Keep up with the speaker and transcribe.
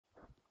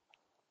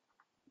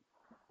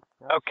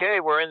Okay,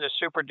 we're in the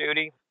Super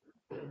Duty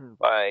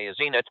by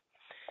Zenith.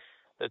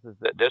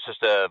 This is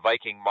the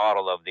Viking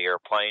model of the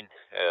airplane.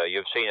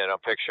 You've seen it on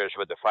pictures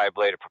with the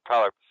five-bladed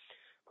propeller.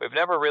 We've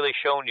never really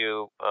shown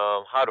you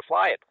how to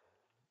fly it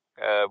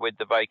with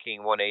the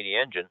Viking 180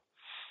 engine.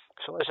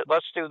 So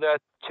let's do that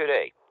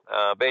today.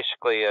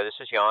 Basically, this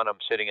is Jan. I'm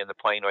sitting in the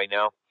plane right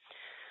now.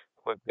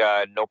 We've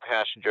got no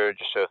passenger,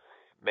 just to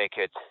make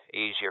it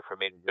easier for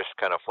me to just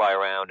kind of fly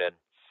around and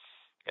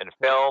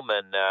film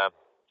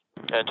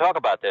and talk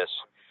about this.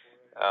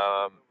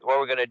 What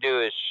we're going to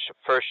do is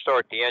first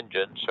start the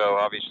engine. So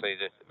obviously,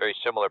 the very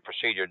similar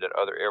procedure that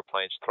other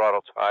airplanes,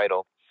 throttle to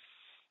idle,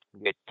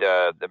 get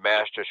the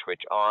master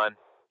switch on,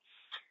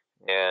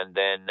 and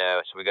then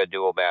so we got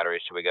dual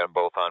batteries, so we got them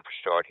both on for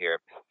start here.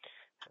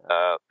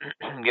 Uh,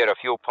 get a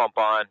fuel pump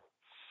on,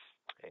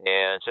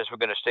 and since we're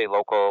going to stay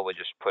local, we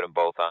just put them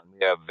both on.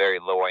 We have very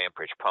low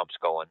amperage pumps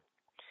going.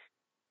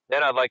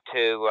 Then I'd like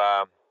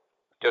to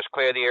just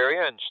clear the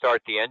area and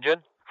start the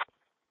engine.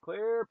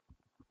 Clear.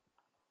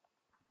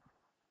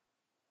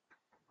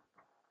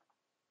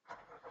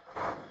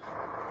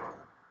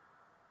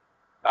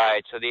 All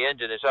right, so the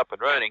engine is up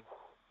and running.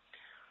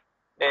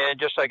 And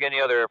just like any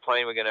other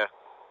airplane, I'm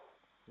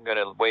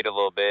gonna wait a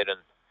little bit and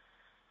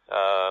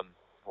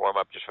warm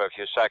up just for a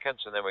few seconds,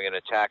 and then we're gonna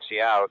taxi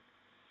out.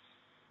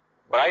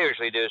 What I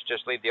usually do is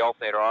just leave the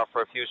alternator off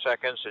for a few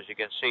seconds. As you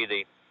can see,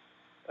 the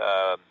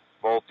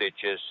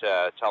voltage is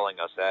telling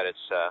us that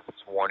it's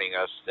warning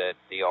us that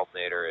the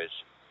alternator is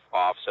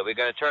off. So we're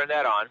gonna turn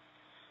that on,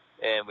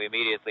 and we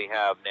immediately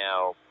have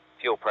now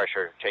fuel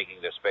pressure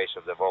taking the space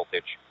of the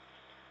voltage.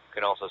 You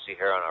can also see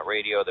here on our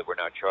radio that we're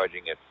now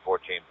charging at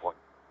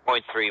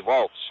 14.3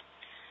 volts.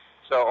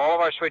 So all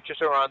of our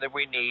switches are on that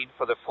we need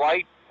for the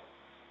flight.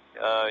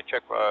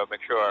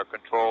 Make sure our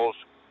controls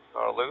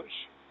are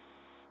loose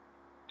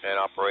and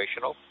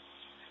operational.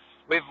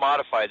 We've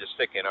modified the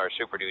stick in our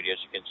Super Duty, as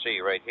you can see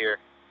right here.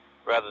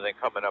 Rather than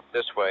coming up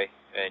this way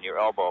and your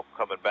elbow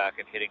coming back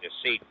and hitting the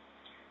seat,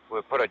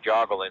 we put a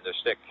joggle in the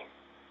stick,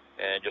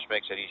 and it just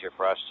makes it easier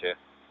for us to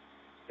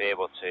be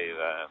able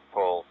to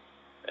pull,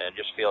 and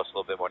just feels a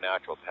little bit more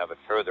natural to have it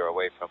further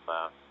away from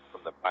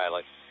the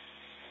pilot.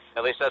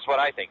 At least that's what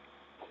I think.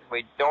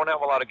 We don't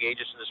have a lot of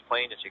gauges in this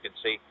plane, as you can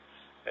see.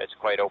 It's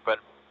quite open.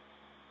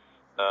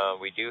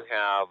 We do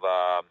have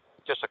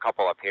just a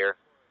couple up here.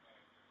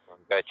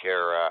 We've got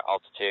your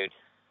altitude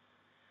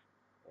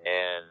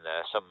and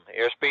some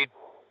airspeed.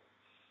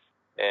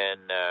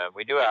 And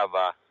we do have,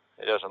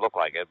 it doesn't look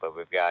like it, but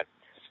we've got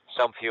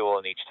some fuel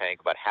in each tank,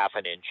 about half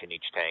an inch in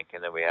each tank.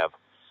 And then we have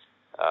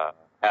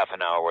half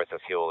an hour worth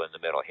of fuel in the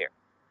middle here.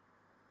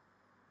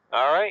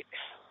 All right.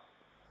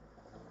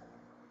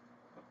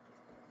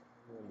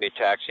 We'll be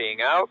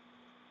taxiing out.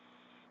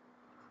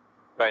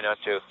 Try not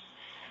to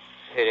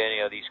hit any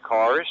of these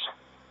cars.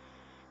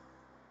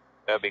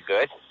 That'd be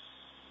good.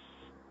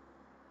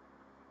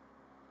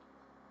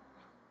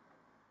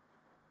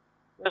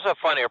 This is a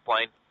fun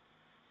airplane.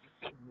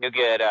 You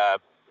get,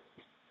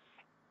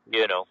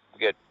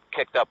 get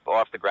kicked up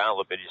off the ground a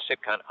little bit. You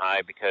sit kind of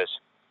high because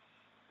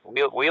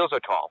wheels are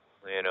tall.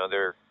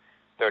 They're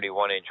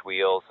 31-inch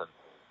wheels, and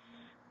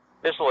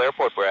this little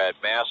airport we're at,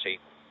 Massey,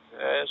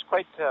 is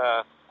quite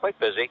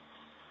busy.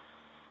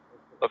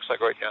 Looks like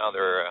right now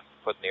they're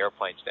putting the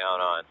airplanes down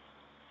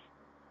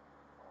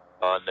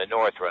on the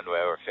north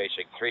runway. We're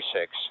facing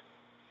 36.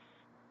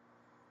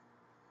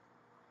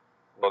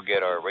 We'll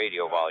get our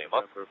radio volume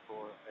up. Number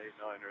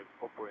 489ers,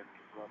 upwind,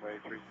 runway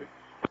 36.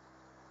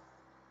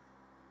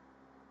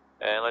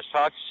 And let's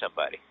talk to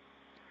somebody.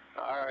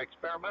 Our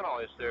experimental,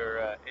 is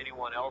there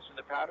anyone else in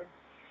the pattern?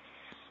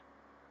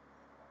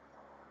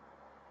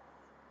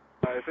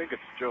 I think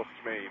it's just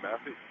me,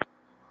 Matthew.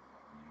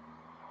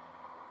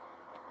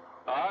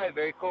 All right,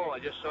 very cool. I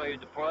just saw you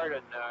depart,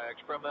 and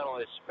experimental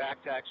is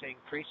back taxiing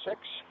 36.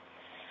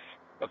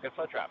 Looking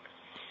for traffic.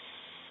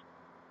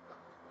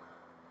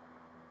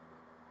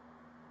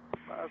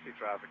 Massey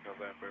traffic,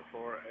 November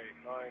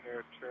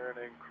 489er,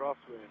 turning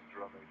crosswind,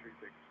 runway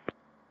 36.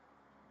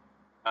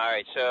 All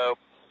right, so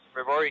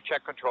we've already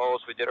checked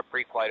controls. We did a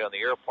pre-flight on the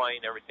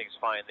airplane. Everything's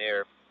fine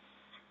there.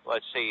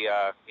 Let's see,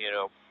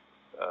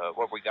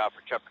 what we got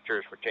for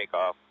temperatures for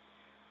takeoff.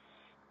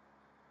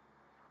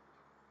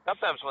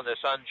 Sometimes when the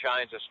sun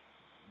shines a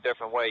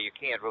different way, you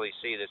can't really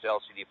see this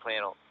LCD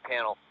panel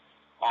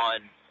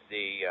on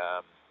the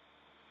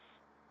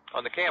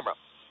camera.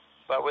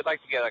 But we'd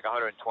like to get like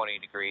 120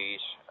 degrees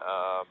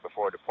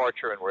before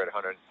departure, and we're at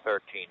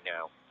 113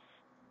 now.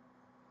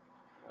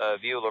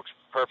 View looks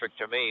perfect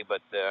to me,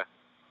 but the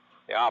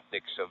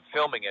optics of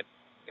filming it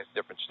is a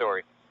different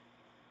story.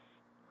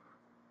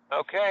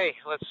 Okay,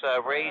 let's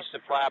raise the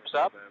flaps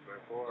up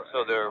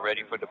so they're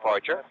ready for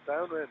departure.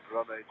 Downwind,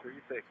 runway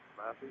 36,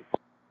 Massey.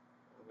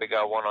 We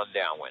got one on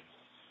downwind.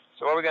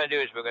 So what we're going to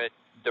do is we're going to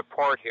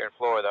depart here in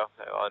Florida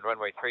on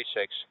runway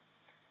 36,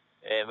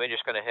 and we're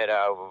just going to head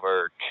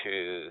over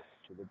to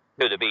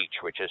the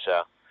beach, which is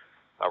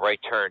a right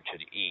turn to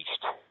the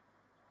east.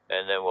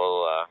 And then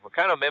we'll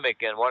kind of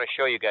mimic and want to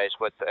show you guys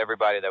what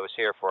everybody that was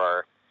here for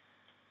our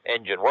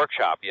engine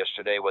workshop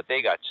yesterday, what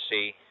they got to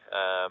see.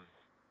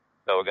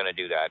 So we're going to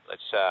do that.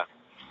 Let's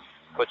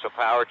put some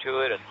power to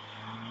it and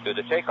do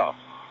the takeoff.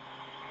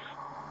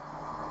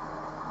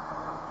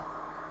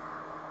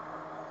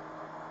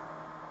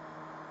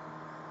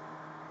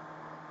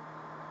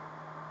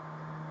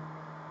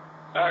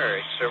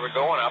 Alright, so we're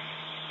going up.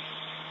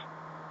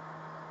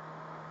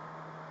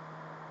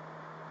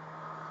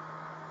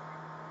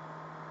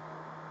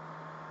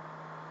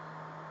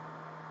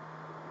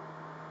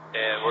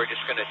 And we're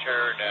just going to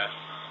turn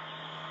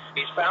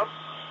eastbound.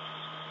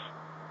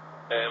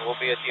 And we'll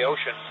be at the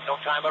ocean in no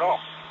time at all.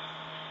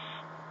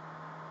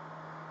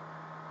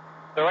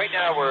 So right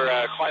now we're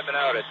climbing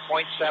out at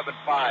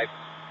 0.75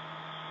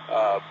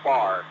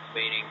 bar,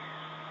 meaning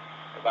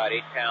about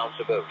 8 pounds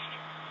of boost.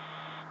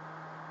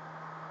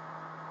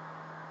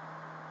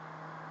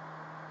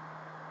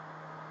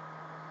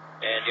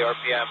 And the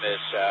RPM is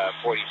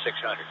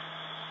 4,600.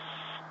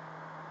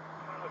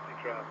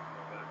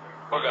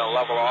 We're going to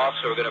level off,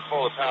 so we're going to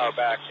pull the power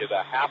back to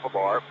about half a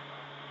bar.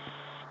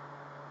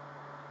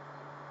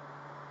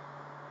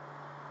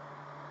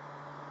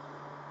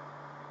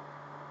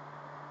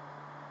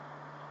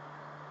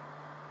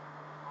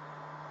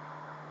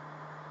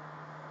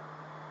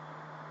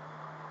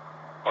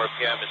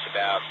 RPM is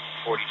about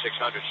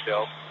 4,600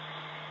 still,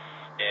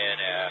 and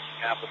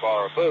half a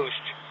bar of boost.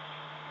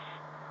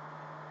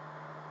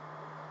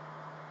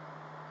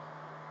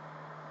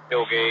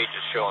 Fuel gauge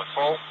is showing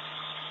full.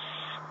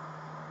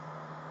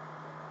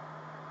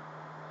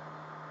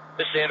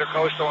 This is the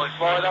Intercoastal in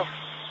Florida.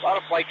 A lot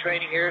of flight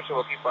training here, so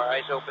we'll keep our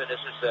eyes open. This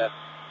is the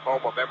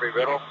home of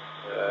Embry-Riddle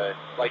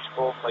Flight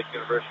School, Flight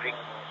University.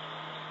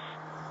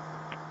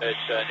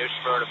 It's New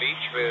Smyrna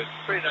Beach. It's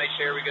pretty nice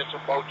here. We got some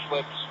boat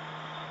slips.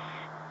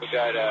 We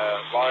got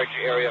a large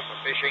area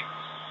for fishing,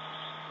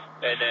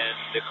 and then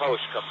the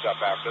coast comes up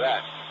after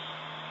that.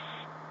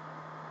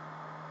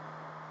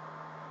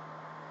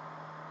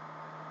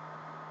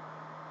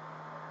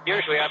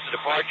 Usually after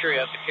departure, you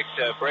have to kick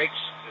the brakes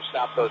to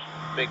stop those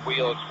big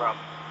wheels from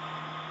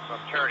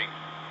turning.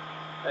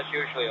 That's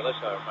usually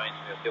Alyssa reminds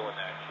me of doing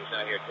that. She's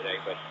not here today,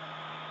 but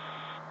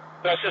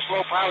so at this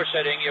low power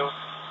setting, you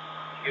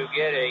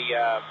get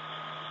a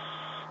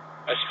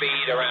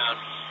speed around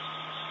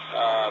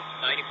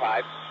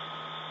 95,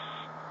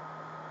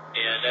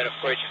 and then of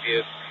course if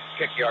you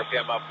kick the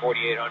RPM up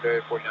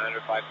 4,800,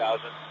 4,900,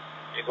 5,000,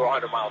 you go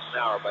 100 miles an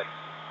hour. But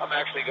I'm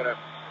actually going to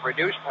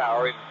reduce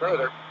power even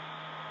further,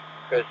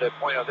 because the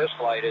point of this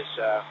flight is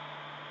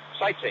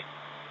sightseeing.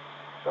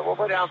 So we'll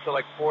go down to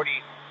like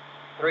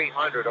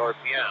 4,300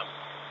 RPM.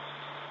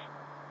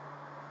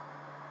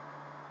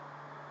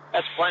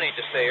 That's plenty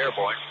to stay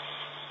airborne.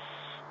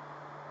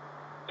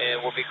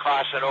 And we'll be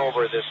crossing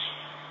over this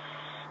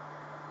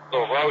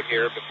little road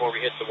here before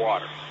we hit the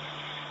water.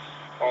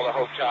 All the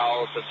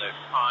hotels and the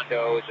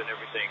condos and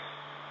everything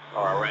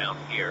are around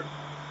here.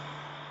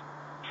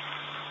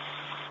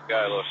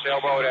 Got a little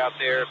sailboat out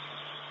there.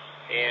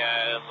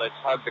 And let's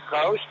hug the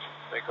coast,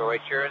 make a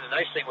right turn. The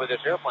nice thing with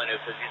this airplane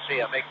is, as you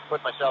see, I put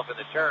myself in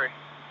the turn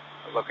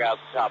and look out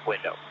the top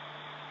window.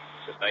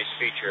 It's a nice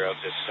feature of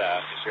this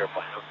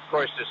airplane. Of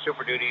course, the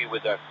Super Duty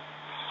with the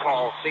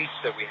tall seats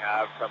that we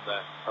have from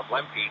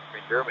Lemke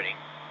in Germany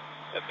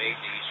that made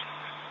these,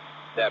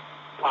 that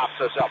pops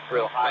us up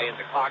real high in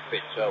the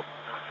cockpit, so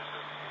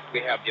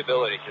we have the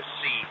ability to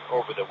see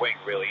over the wing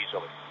real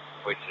easily,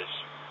 which is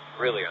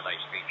really a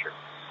nice feature.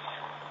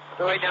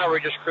 So right now we're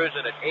just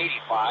cruising at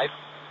 85,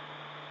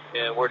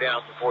 and we're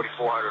down to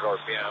 4,400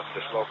 RPM,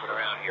 just loafing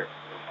around here.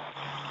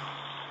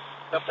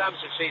 Sometimes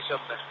you see some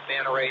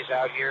manta rays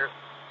out here.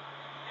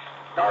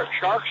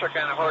 Sharks are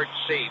kind of hard to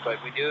see,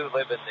 but we do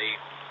live in the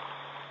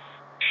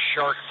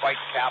shark bite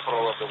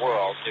capital of the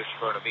world, New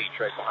Smyrna Beach,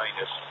 right behind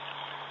us.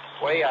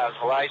 Way out on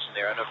the horizon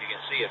there, I don't know if you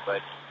can see it,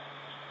 but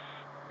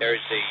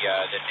there's the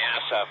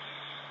NASA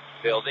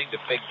building,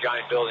 the big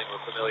giant building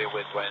we're familiar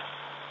with when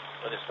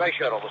the space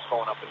shuttle was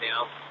going up and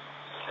down.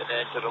 And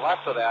then to the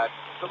left of that,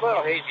 it's a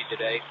little hazy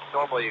today.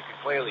 Normally you can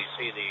clearly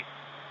see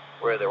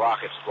where the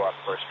rockets go up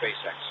for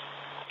SpaceX.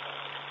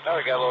 Now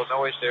we got a little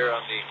noise there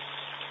on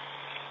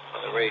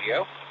the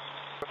radio.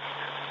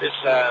 This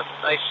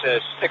nice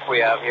stick we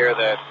have here,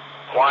 the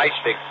Y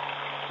stick.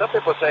 Some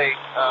people say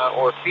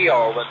or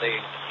feel when they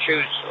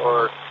choose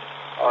or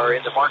are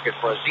in the market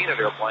for a Zenith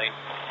airplane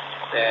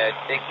that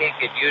they can't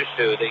get used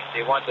to.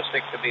 They want the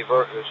stick to be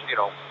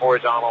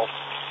horizontal,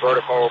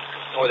 vertical,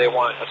 or they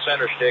want a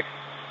center stick.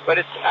 But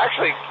it's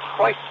actually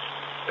quite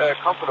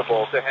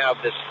comfortable to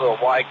have this little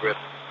Y grip,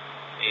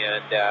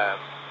 and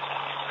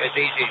it's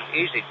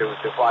easy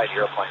to fly the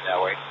airplane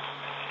that way.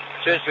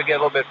 As soon as we get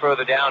a little bit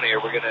further down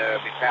here, we're going to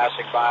be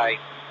passing by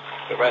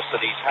the rest of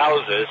these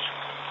houses,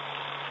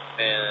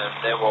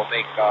 and then we'll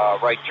make a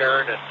right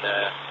turn,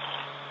 and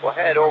we'll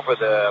head over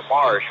the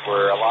marsh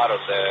where a lot of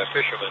the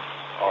fishermen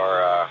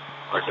are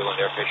doing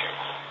their fishing.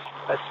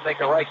 Let's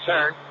make a right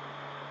turn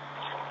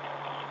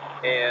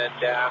and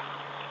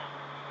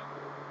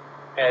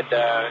head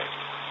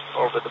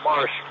over the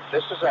marsh.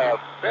 This is a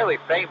fairly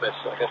famous,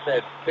 like I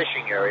said,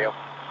 fishing area.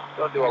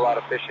 Don't do a lot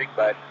of fishing,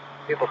 but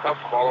People come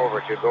from all over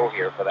to go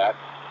here for that.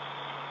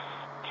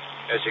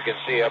 As you can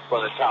see up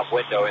on the top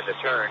window in the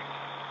turn,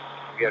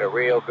 you get a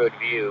real good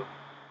view.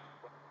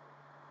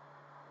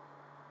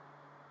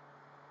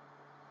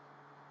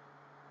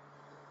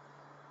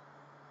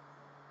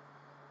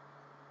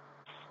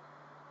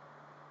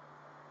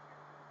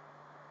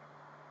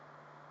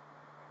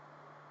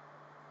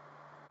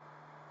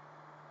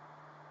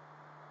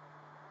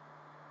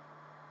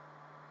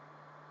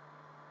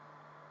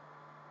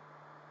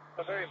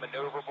 A very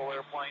maneuverable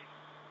airplane.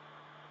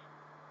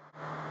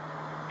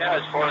 Now,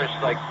 as far as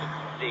like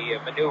the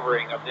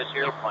maneuvering of this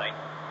airplane,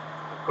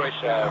 of course,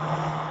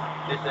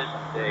 this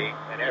isn't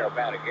an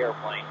aerobatic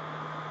airplane,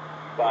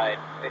 but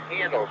it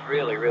handles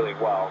really, really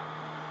well.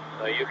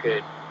 So you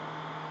could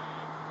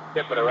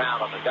tip it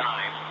around on the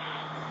dime.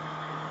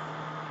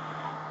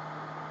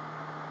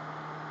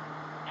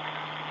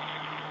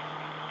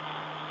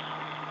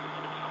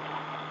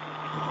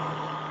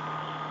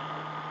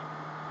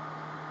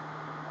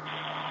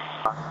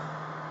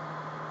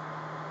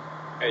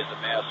 There's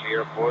the Massey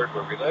Airport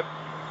where we live.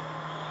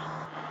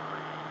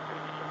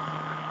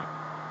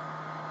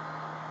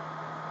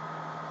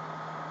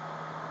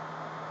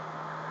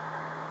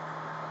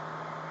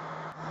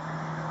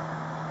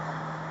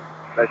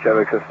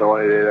 Chevy Cessna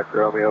 188 Echo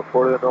Romeo,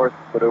 4 to the north,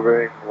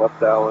 maneuvering left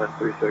downwind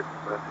 36.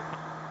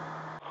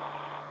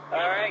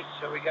 Alright,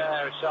 so we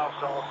got ourselves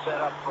all set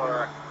up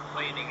for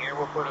landing here.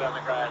 We'll put it on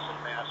the grass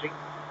in Massey.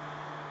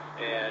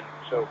 And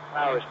so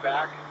power's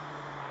back.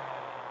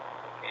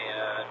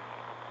 And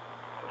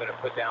we're going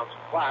to put down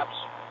some flaps.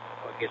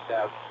 We'll get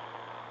that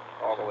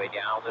all the way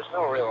down. There's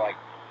no real like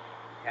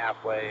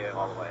halfway and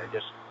all the way.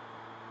 Just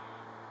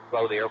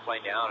slow the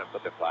airplane down and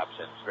put the flaps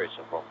in. It's very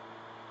simple.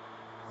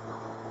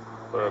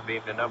 We're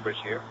beam to numbers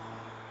here.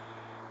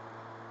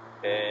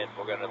 And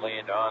we're going to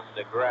land on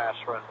the grass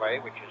runway,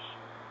 which is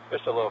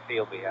just a little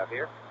field we have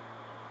here.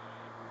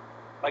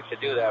 I like to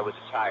do that with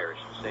the tires.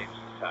 It saves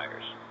the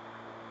tires.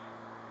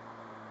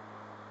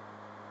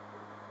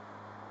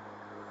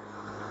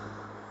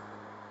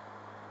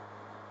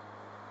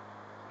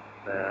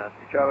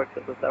 Traffic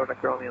 7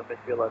 Echo Romeo,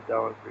 midfield left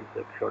downwind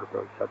 36, short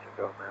approach, touch and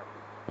go, man.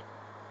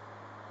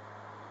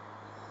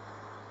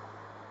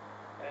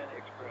 And the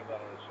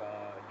experimental is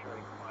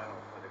turning final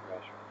for the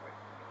grass runway.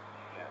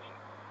 Yes.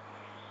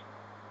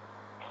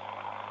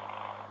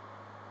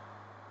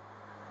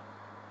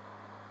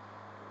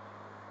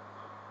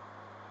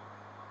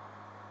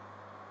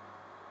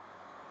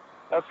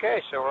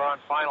 Okay, so we're on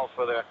final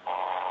for the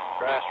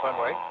grass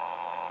runway.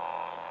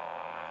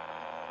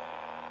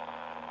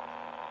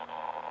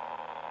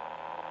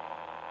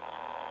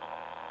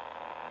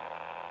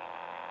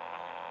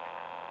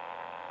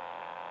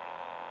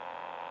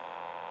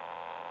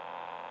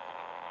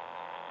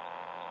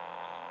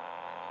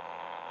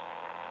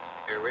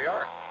 Here we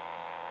are.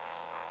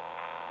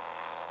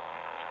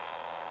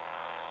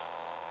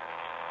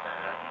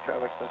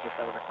 Traffic 7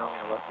 Echo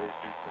Romeo, left 836,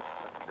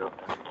 touch and go,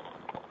 man.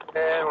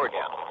 And we're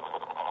down.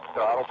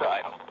 Throttle to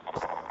idle.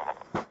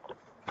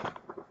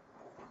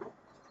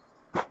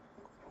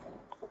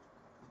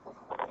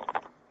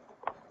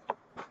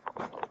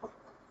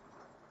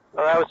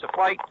 Well, that was the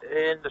flight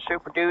in the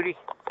Super Duty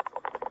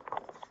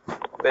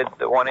with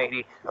the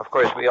 180. Of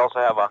course, we also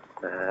have a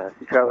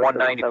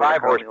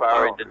 195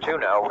 horsepower engine too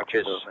now, which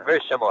is a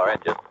very similar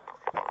engine,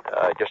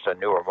 just a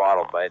newer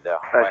model by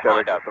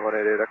Honda.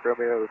 188 Echo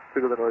Romeo,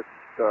 2 to the north,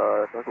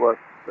 northwest,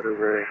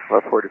 maneuvering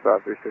left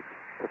 45, 36.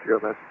 Let's go,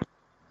 man.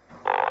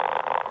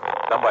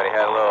 Somebody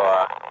had a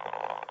little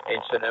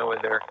incident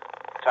with their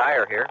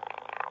tire here.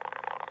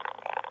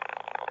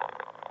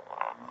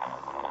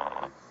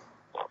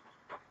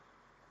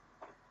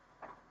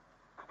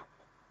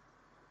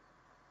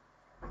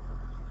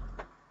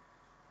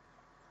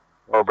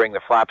 We'll bring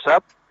the flaps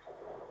up.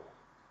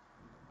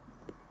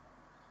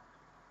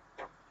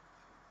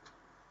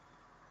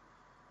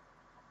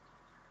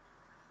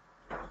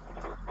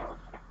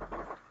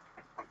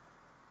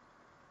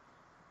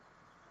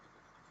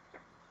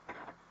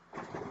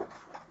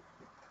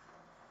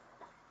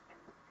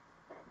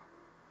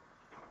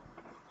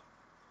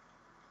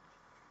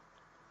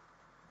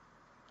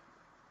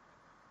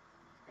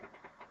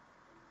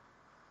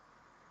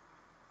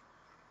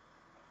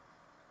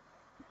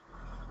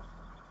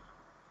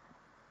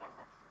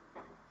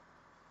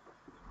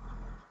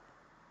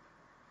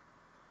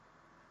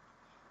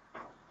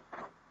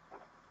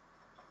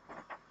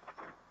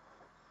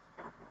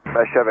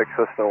 Chevy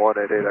Cessna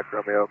 188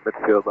 Echo Romeo,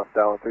 midfield left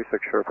downwind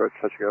 36, short approach,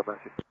 touch and go,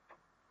 Massey.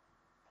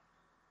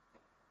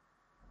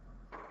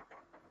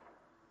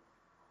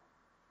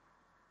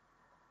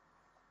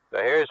 So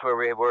here's where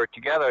we were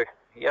together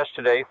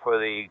yesterday for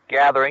the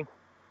gathering.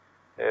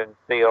 And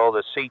see all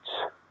the seats.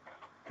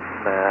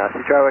 Massey,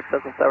 traffic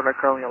 7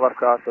 Echo Romeo, left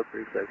cross up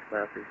 36,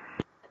 Massey.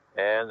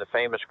 And the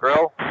famous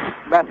grill.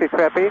 Massey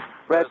traffic,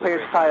 red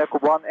page kayak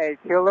 18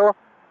 kilo.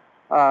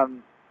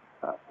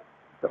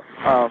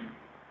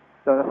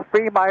 The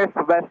 3 miles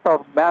west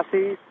of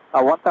Massey,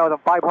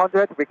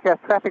 1,500,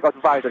 request traffic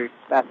advisory,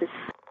 Massey.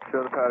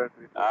 Show the pattern.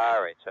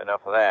 All right, so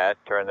enough of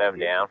that. Turn them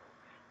down.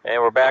 And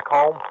we're back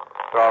home,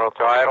 throttle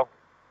to idle.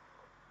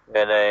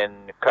 And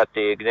then cut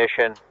the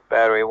ignition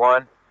battery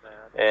 1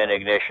 and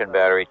ignition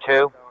battery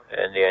 2,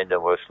 and the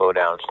engine will slow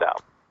down and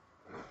stop.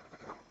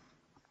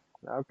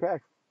 Okay.